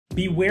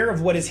Beware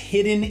of what is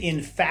hidden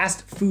in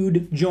fast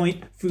food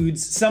joint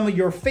foods. Some of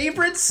your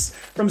favorites,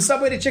 from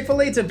Subway to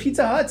Chick-fil-A to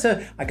Pizza Hut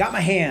to, I got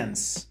my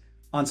hands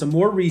on some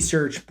more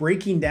research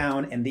breaking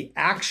down and the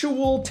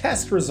actual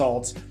test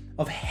results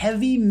of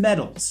heavy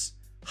metals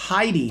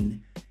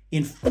hiding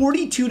in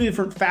 42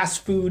 different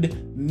fast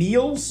food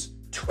meals,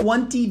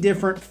 20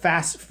 different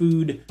fast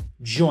food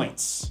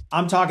joints.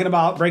 I'm talking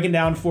about breaking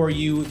down for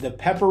you the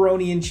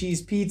pepperoni and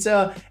cheese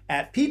pizza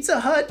at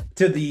Pizza Hut,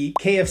 to the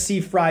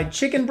KFC fried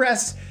chicken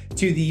breast,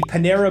 to the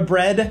Panera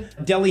Bread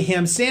deli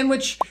ham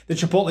sandwich, the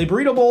Chipotle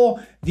burrito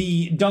bowl,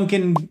 the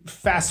Dunkin'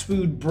 fast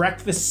food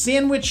breakfast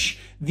sandwich,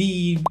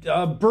 the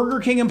Burger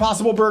King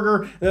Impossible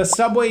Burger, the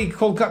Subway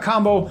cold cut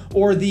combo,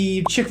 or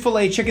the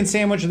Chick-fil-A chicken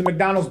sandwich, or the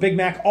McDonald's Big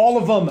Mac. All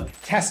of them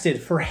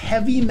tested for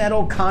heavy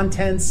metal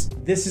contents.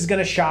 This is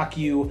gonna shock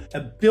you.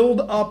 A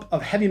buildup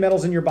of heavy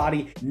metals in your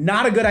body,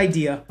 not a good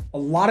idea. A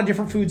lot of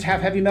different foods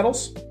have heavy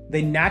metals.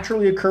 They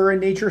naturally occur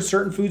in nature.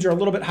 Certain foods are a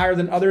little bit higher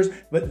than others,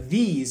 but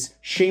these,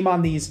 shame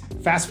on these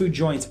fast food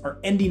joints, are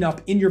ending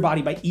up in your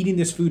body by eating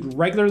this food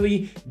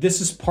regularly.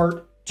 This is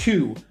part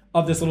 2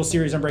 of this little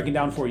series I'm breaking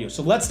down for you.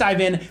 So let's dive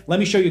in. Let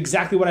me show you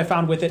exactly what I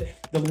found with it.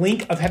 The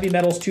link of heavy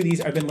metals to these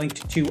have been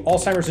linked to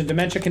Alzheimer's and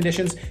dementia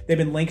conditions. They've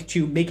been linked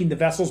to making the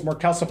vessels more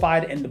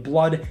calcified and the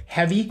blood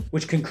heavy,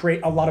 which can create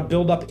a lot of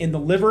buildup in the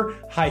liver,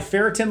 high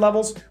ferritin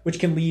levels, which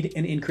can lead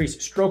and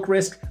increase stroke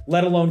risk,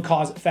 let alone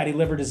cause fatty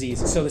liver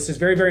disease. So this is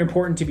very, very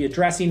important to be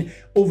addressing.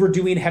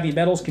 Overdoing heavy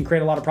metals can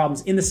create a lot of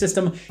problems in the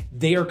system.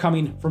 They are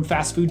coming from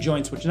fast food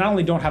joints, which not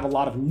only don't have a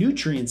lot of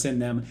nutrients in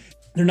them,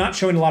 they're not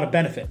showing a lot of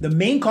benefit. The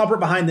main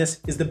culprit behind this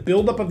is the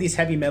buildup of these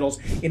heavy metals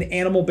in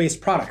animal-based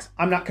products.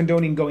 I'm not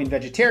condoning going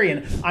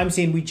vegetarian. I'm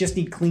saying we just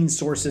need clean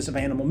sources of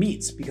animal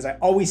meats, because I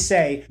always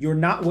say you're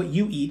not what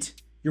you eat,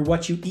 you're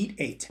what you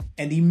ate.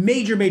 And the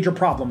major, major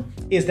problem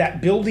is that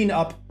building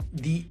up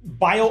the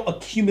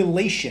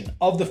bioaccumulation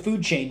of the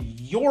food chain.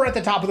 You're at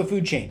the top of the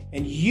food chain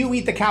and you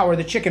eat the cow or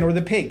the chicken or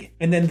the pig,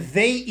 and then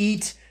they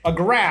eat a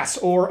grass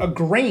or a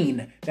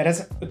grain that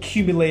has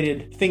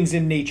accumulated things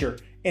in nature,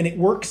 and it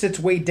works its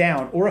way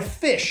down, or a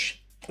fish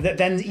that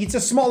then eats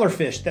a smaller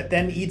fish, that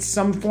then eats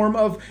some form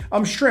of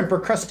shrimp or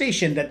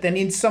crustacean, that then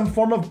eats some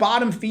form of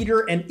bottom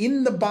feeder. And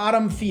in the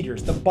bottom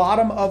feeders, the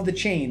bottom of the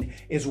chain,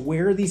 is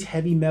where these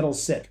heavy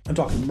metals sit. I'm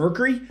talking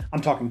mercury,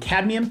 I'm talking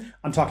cadmium,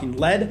 I'm talking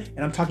lead,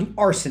 and I'm talking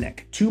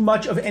arsenic. Too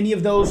much of any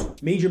of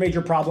those, major,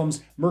 major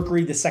problems.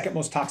 Mercury, the second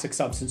most toxic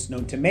substance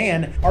known to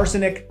man.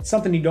 Arsenic,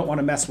 something you don't want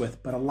to mess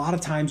with, but a lot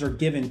of times are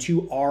given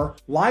to our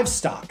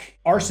livestock.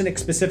 Arsenic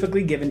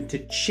specifically given to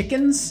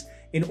chickens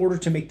in order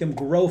to make them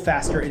grow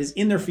faster. It is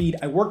in their feed.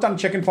 I worked on a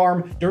chicken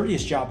farm,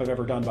 dirtiest job I've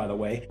ever done, by the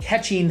way,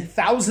 catching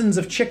thousands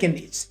of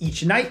chickens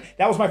each night.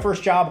 That was my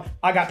first job.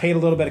 I got paid a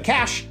little bit of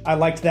cash. I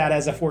liked that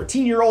as a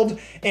 14-year-old,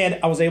 and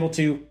I was able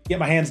to get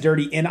my hands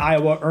dirty in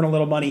Iowa, earn a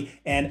little money,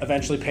 and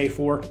eventually pay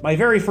for my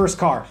very first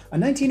car, a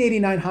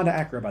 1989 Honda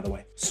Acura, by the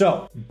way.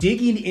 So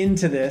digging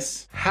into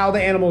this, how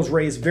the animal is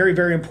raised, very,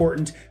 very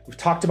important. We've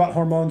talked about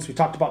hormones, we've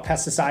talked about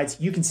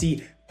pesticides. You can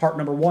see part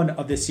number 1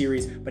 of this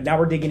series, but now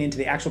we're digging into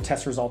the actual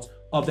test results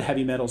of the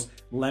heavy metals.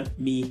 Let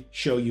me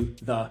show you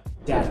the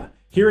data.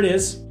 Here it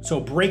is. So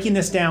breaking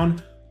this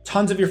down,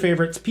 tons of your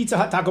favorites: Pizza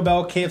Hut, Taco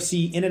Bell,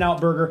 KFC,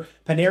 In-N-Out Burger,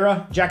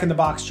 Panera, Jack in the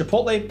Box,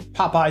 Chipotle,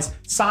 Popeyes,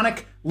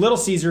 Sonic, Little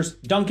Caesars,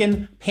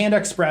 Dunkin', Panda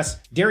Express,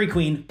 Dairy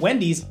Queen,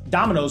 Wendy's,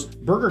 Domino's,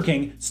 Burger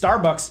King,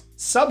 Starbucks,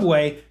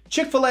 Subway,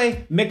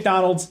 Chick-fil-A,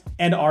 McDonald's,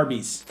 and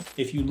Arby's.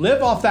 If you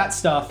live off that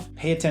stuff,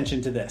 pay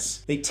attention to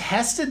this. They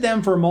tested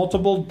them for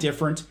multiple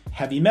different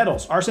heavy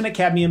metals: arsenic,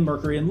 cadmium,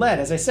 mercury, and lead.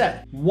 As I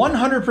said,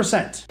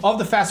 100% of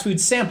the fast food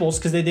samples,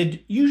 because they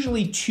did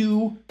usually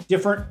 2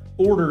 different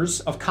orders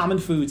of common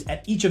foods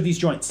at each of these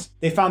joints,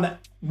 they found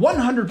that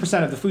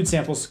 100% of the food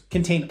samples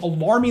contain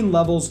alarming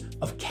levels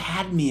of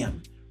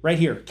cadmium. Right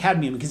here,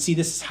 cadmium. You can see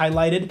this is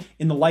highlighted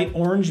in the light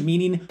orange,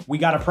 meaning we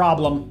got a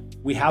problem,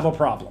 we have a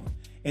problem.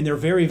 And they're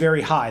very,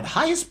 very high. The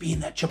highest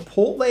being that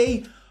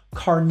Chipotle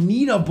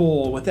Carnita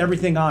Bowl with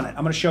everything on it.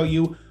 I'm gonna show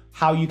you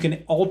how you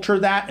can alter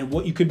that and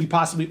what you could be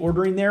possibly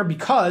ordering there,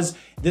 because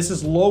this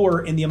is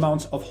lower in the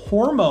amounts of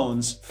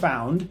hormones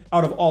found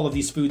out of all of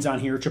these foods on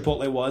here.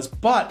 Chipotle was,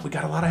 but we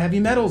got a lot of heavy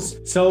metals.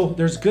 So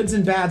there's goods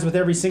and bads with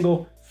every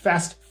single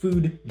fast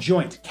food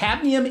joint.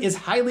 Cadmium is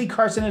highly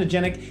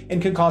carcinogenic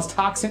and can cause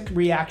toxic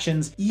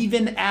reactions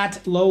even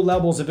at low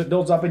levels if it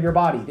builds up in your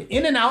body. The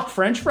In-N-Out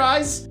French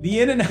fries,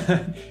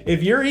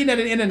 if you're eating at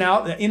an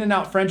In-N-Out, the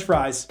In-N-Out French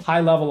fries, high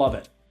level of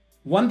it.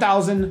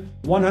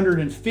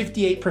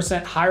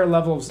 1,158% higher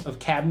levels of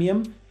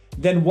cadmium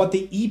than what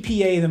the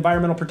EPA, the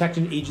Environmental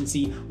Protection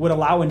Agency, would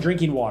allow in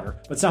drinking water.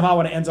 But somehow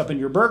when it ends up in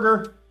your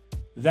burger,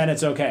 then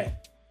it's okay.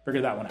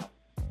 Figure that one out.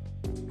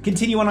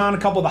 Continuing on, a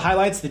couple of the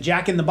highlights: the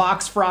Jack in the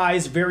Box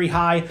fries, very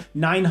high,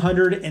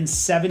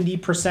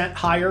 970%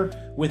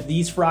 higher with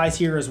these fries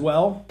here as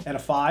well at a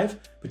 5.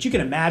 But you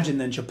can imagine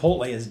then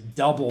Chipotle is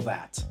double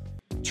that.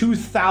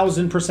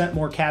 2,000%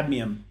 more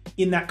cadmium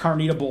in that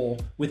Carnita Bowl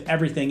with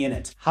everything in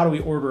it. How do we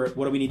order it?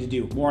 What do we need to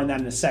do? More on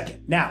that in a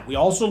second. Now, we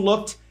also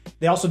looked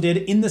They also did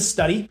in the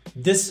study,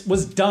 this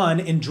was done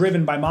and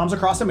driven by Moms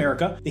Across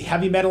America. The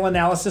heavy metal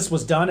analysis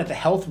was done at the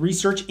Health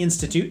Research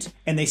Institute,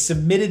 and they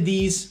submitted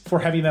these for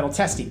heavy metal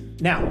testing.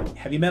 Now,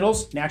 heavy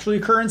metals naturally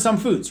occur in some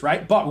foods,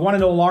 right? But we want to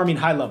know alarming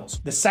high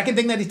levels. The second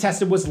thing that they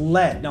tested was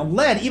lead. Now,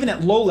 lead, even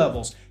at low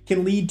levels,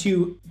 can lead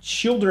to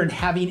children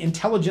having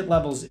intelligent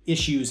levels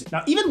issues.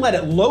 Now, even lead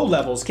at low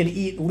levels can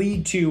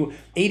lead to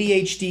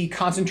ADHD,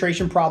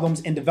 concentration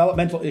problems, and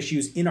developmental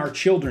issues in our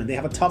children. They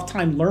have a tough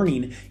time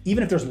learning,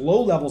 even if there's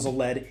low levels of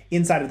lead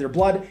inside of their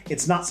blood.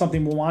 It's not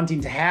something we're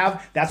wanting to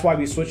have. That's why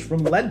we switched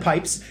from lead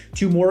pipes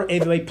to more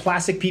of a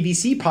plastic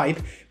PVC pipe,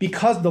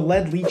 because the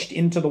lead leached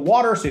into the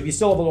water. So if you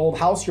still have an old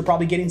house, you're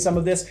probably getting some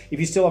of this. If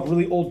you still have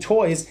really old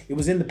toys, it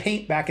was in the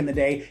paint back in the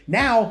day.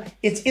 Now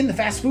it's in the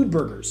fast food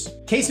burgers.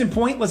 Case in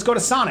point, let's go to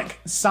Sonic.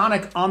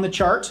 Sonic on the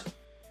chart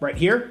right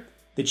here.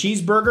 The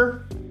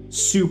cheeseburger,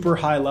 super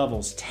high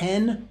levels,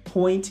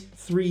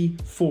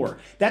 10.34.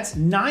 That's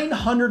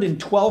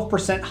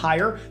 912%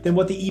 higher than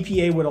what the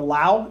EPA would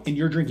allow in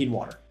your drinking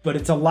water. But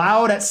it's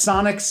allowed at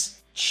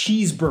Sonic's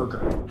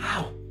cheeseburger.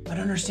 How? I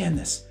don't understand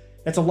this.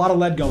 That's a lot of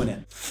lead going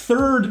in.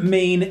 Third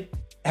main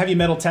heavy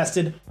metal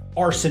tested,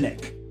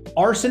 arsenic.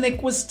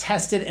 Arsenic was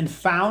tested and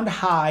found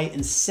high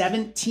in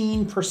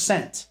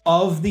 17%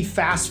 of the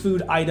fast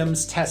food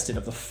items tested.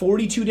 Of the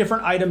 42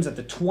 different items at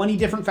the 20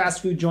 different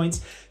fast food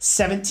joints,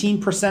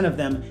 17% of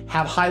them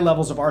have high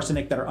levels of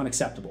arsenic that are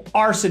unacceptable.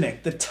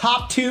 Arsenic, the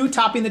top two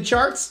topping the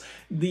charts,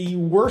 the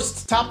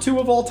worst top two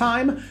of all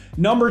time.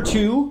 Number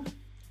 2,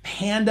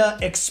 Panda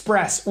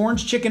Express,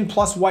 orange chicken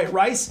plus white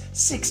rice,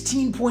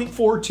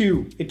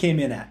 16.42 it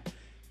came in at.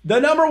 The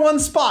number 1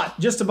 spot,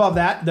 just above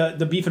that,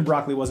 the beef and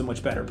broccoli wasn't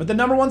much better, but the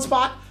number 1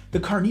 spot, the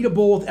carnita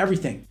bowl with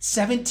everything,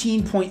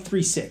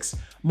 17.36.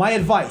 My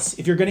advice,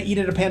 if you're gonna eat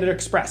at a Panda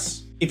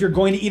Express, if you're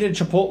going to eat at a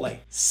Chipotle,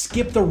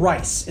 skip the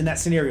rice in that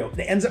scenario.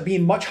 It ends up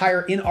being much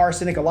higher in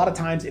arsenic a lot of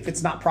times if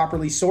it's not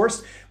properly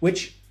sourced,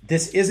 which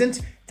this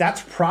isn't.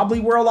 That's probably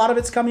where a lot of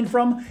it's coming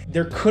from.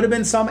 There could have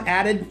been some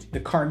added.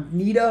 The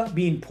carnita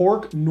being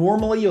pork,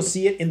 normally you'll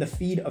see it in the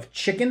feed of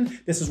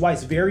chicken. This is why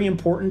it's very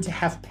important to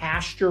have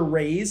pasture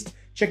raised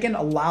chicken,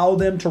 allow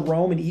them to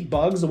roam and eat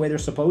bugs the way they're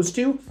supposed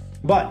to.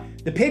 But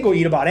the pig will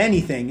eat about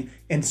anything,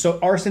 and so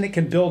arsenic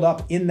can build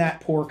up in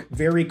that pork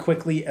very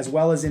quickly, as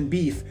well as in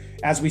beef,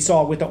 as we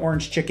saw with the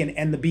orange chicken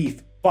and the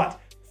beef. But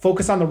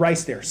focus on the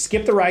rice there.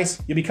 Skip the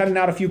rice. You'll be cutting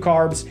out a few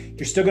carbs.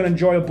 You're still going to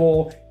enjoy a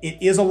bowl. It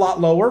is a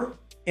lot lower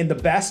in the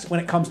best when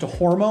it comes to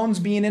hormones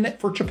being in it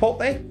for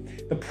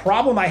Chipotle. The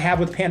problem I have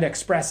with Panda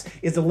Express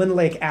is the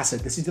linoleic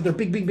acid. This is their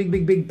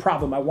big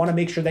problem. I want to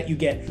make sure that you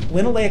get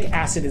linoleic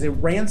acid is a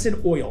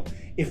rancid oil.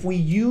 If we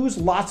use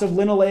lots of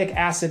linoleic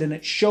acid and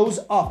it shows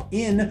up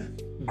in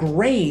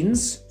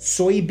grains,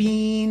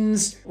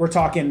 soybeans, we're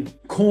talking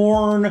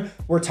corn,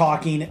 we're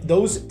talking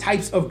those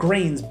types of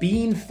grains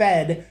being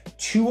fed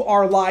to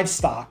our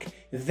livestock,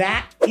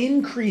 that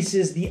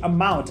increases the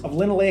amount of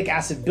linoleic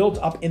acid built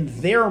up in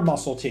their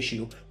muscle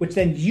tissue, which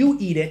then you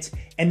eat it.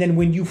 And then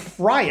when you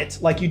fry it,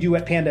 like you do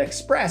at Panda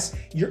Express,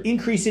 you're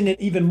increasing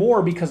it even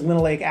more because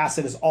linoleic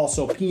acid is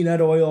also peanut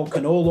oil,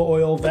 canola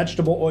oil,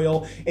 vegetable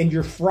oil, and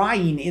you're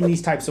frying in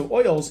these types of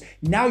oils.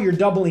 Now you're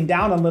doubling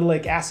down on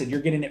linoleic acid.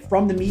 You're getting it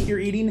from the meat you're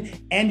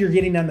eating, and you're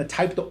getting on the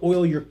type of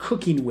oil you're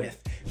cooking with.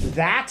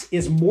 That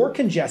is more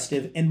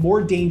congestive and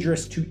more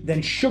dangerous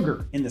than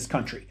sugar in this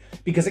country,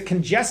 because it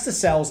congests the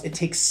cells. It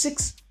takes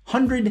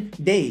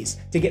 600 days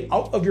to get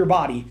out of your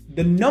body.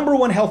 The number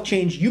 1 health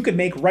change you could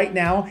make right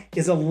now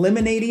is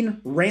eliminating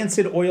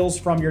rancid oils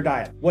from your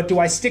diet. What do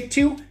I stick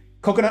to?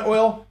 Coconut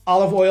oil,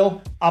 olive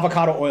oil,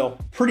 avocado oil.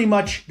 Pretty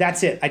much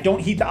that's it. I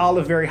don't heat the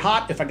olive very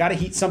hot. If I gotta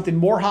heat something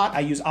more hot, I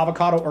use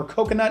avocado or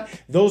coconut.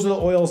 Those are the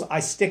oils I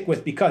stick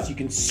with because you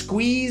can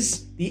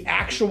squeeze the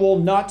actual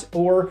nut,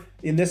 or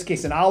in this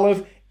case, an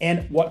olive,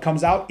 and what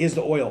comes out is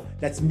the oil.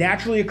 That's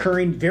naturally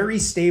occurring, very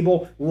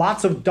stable,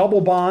 lots of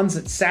double bonds.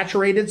 It's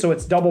saturated, so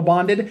it's double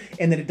bonded,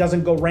 and then it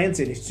doesn't go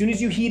rancid. As soon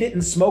as you heat it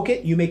and smoke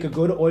it, you make a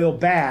good oil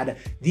bad.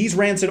 These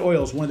rancid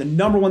oils, one of the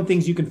number 1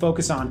 things you can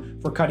focus on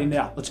for cutting it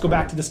out. Let's go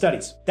back to the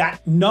studies.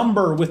 That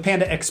number with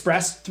Panda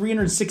Express,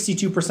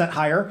 362%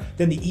 higher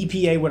than the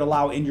EPA would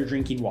allow in your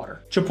drinking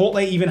water.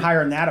 Chipotle even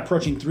higher than that,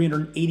 approaching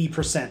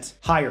 380%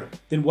 higher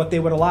than what they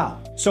would allow.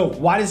 So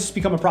why does this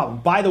become a problem?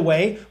 By the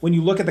way, when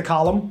you look at the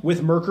column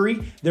with mercury,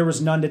 there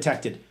was none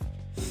detected.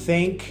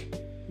 Thank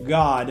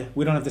God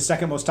we don't have the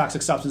second most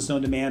toxic substance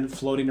known to man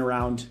floating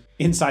around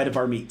inside of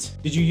our meat.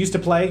 Did you used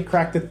to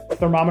crack the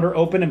thermometer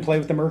open and play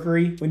with the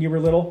mercury when you were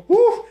little?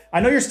 Woo!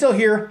 I know you're still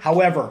here.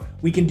 However,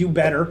 we can do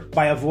better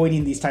by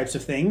avoiding these types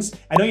of things.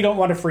 I know you don't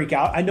want to freak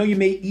out. I know you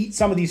may eat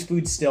some of these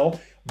foods still,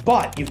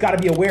 but you've got to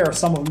be aware of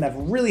some of them that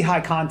have really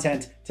high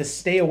content to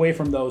stay away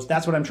from those.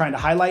 That's what I'm trying to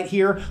highlight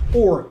here.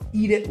 Or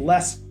eat it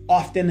less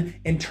often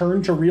and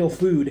turn to real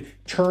food.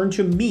 Turn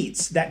to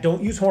meats that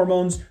don't use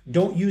hormones,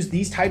 don't use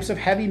these types of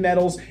heavy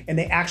metals, and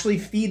they actually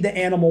feed the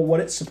animal what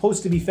it's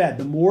supposed to be fed.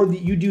 The more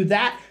that you do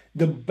that,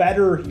 the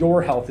better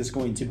your health is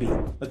going to be.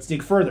 Let's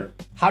dig further.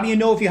 How do you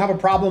know if you have a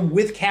problem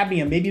with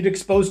cadmium? Maybe you're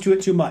exposed to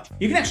it too much.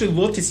 You can actually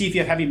look to see if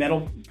you have heavy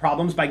metal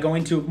problems by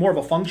going to more of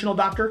a functional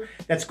doctor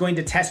that's going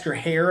to test your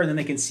hair, and then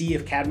they can see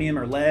if cadmium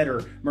or lead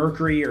or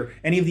mercury or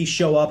any of these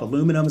show up.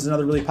 Aluminum is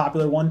another really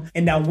popular one.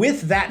 And now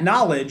with that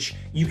knowledge,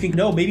 you can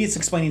know maybe it's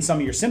explaining some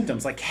of your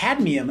symptoms, like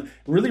cadmium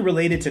really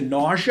related to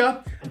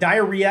nausea,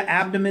 diarrhea,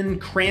 abdomen,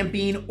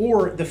 cramping,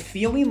 or the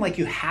feeling like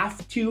you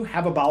have to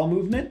have a bowel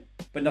movement,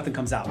 but nothing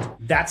comes out.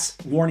 That's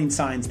warning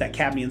signs that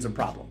cadmium's a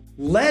problem.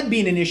 Lead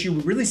being an issue,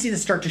 we really see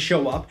this start to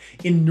show up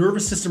in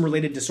nervous system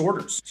related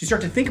disorders. So you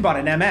start to think about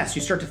an MS,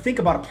 you start to think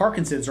about a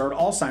Parkinson's or an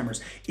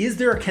Alzheimer's. Is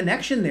there a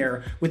connection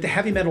there with the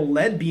heavy metal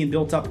lead being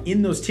built up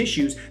in those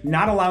tissues,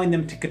 not allowing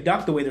them to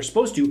conduct the way they're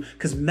supposed to?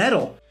 Because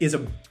metal is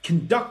a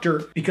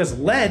conductor, because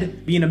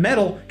lead, being a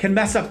metal, can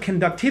mess up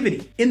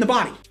conductivity in the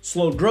body.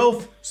 Slow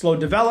growth, slow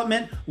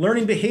development,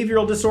 learning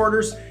behavioral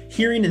disorders,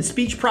 hearing and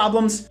speech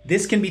problems.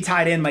 This can be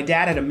tied in. My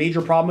dad had a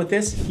major problem with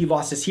this. He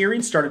lost his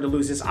hearing, started to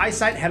lose his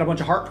eyesight, had a bunch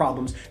of heart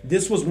problems.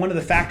 This was one of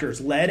the factors.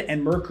 Lead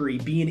and mercury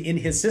being in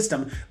his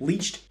system,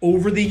 leached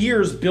over the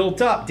years,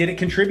 built up. Did it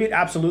contribute?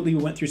 Absolutely.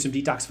 We went through some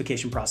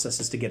detoxification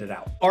processes to get it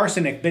out.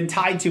 Arsenic, been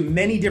tied to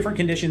many different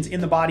conditions in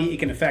the body. It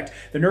can affect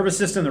the nervous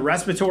system, the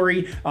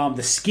respiratory,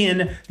 the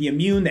skin, the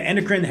immune, the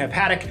endocrine, the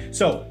hepatic.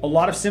 So a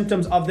lot of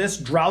symptoms of this: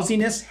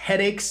 drowsiness,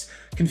 headaches,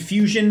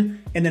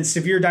 confusion, and then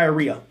severe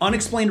diarrhea.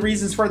 Unexplained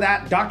reasons for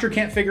that. Doctor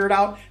can't figure it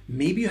out.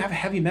 Maybe you have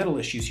heavy metal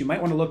issues. You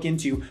might want to look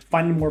into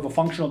finding more of a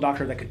functional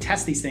doctor that could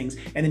test these things,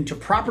 and then to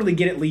properly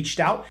get it leached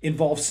out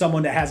involves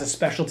someone that has a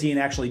specialty in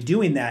actually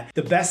doing that.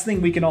 The best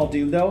thing we can all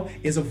do though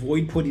is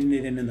avoid putting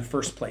it in the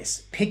first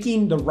place.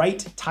 Picking the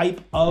right type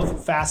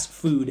of fast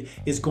food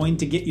is going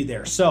to get you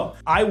there. So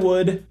I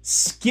would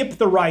skip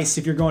the rice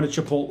if you're going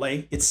to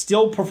Chipotle. It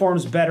still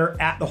performs better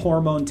at the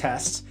hormone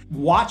test.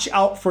 Watch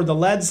out for the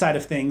lead side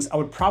of things. I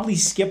would probably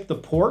skip the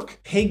pork.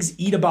 Pigs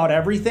eat about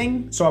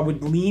everything, so I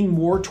would lean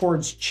more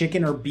towards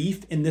chicken or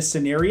beef in this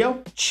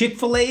scenario.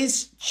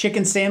 Chick-fil-A's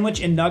chicken sandwich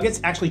and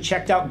nuggets actually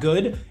checked out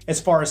good as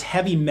far as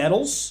heavy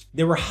metals.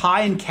 They were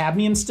high in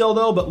cadmium still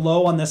though, but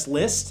low on this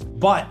list.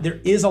 But there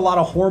is a lot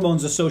of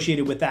hormones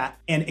associated with that,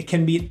 and it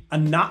can be a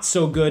not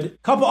so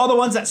good. Couple other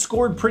ones that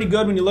scored pretty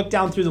good when you look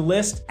down through the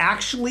list.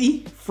 Actually,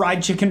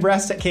 fried chicken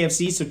breast at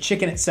KFC, so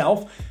chicken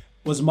itself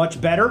was much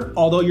better,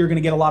 although you're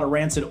gonna get a lot of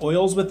rancid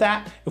oils with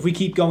that. If we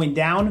keep going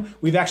down,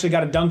 we've actually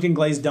got a Dunkin'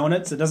 Glazed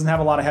Donuts that doesn't have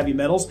a lot of heavy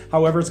metals.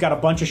 However, it's got a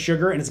bunch of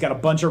sugar and it's got a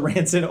bunch of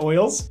rancid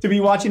oils to be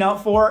watching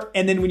out for.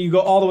 And then when you go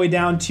all the way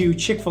down to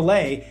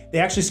Chick-fil-A, they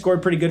actually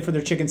scored pretty good for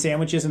their chicken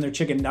sandwiches and their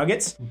chicken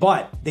nuggets,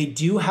 but they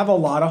do have a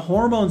lot of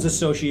hormones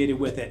associated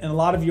with it. And a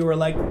lot of you are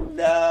like,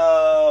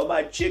 no,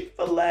 my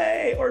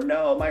Chick-fil-A, or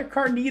no, my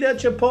Carnita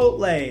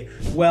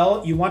Chipotle.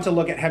 Well, you want to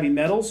look at heavy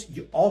metals.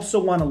 You also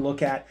want to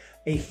look at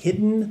a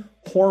hidden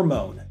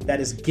hormone that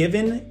is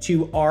given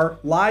to our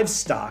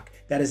livestock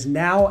that is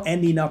now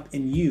ending up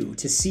in you.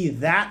 To see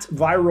that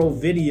viral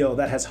video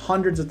that has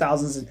hundreds of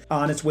thousands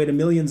on its way to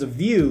millions of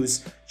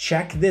views,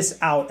 check this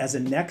out as a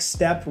next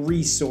step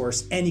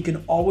resource. And you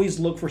can always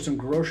look for some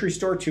grocery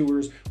store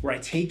tours where I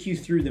take you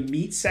through the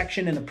meat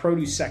section and the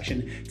produce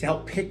section to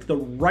help pick the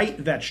right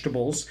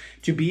vegetables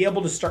to be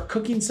able to start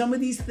cooking some of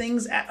these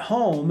things at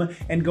home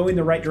and going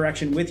the right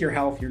direction with your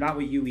health. You're not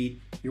what you eat,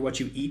 you're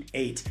what you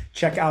eat.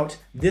 Check out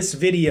this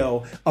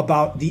video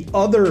about the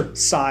other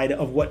side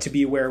of what to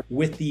be aware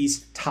with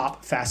these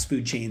top fast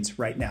food chains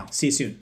right now. See you soon.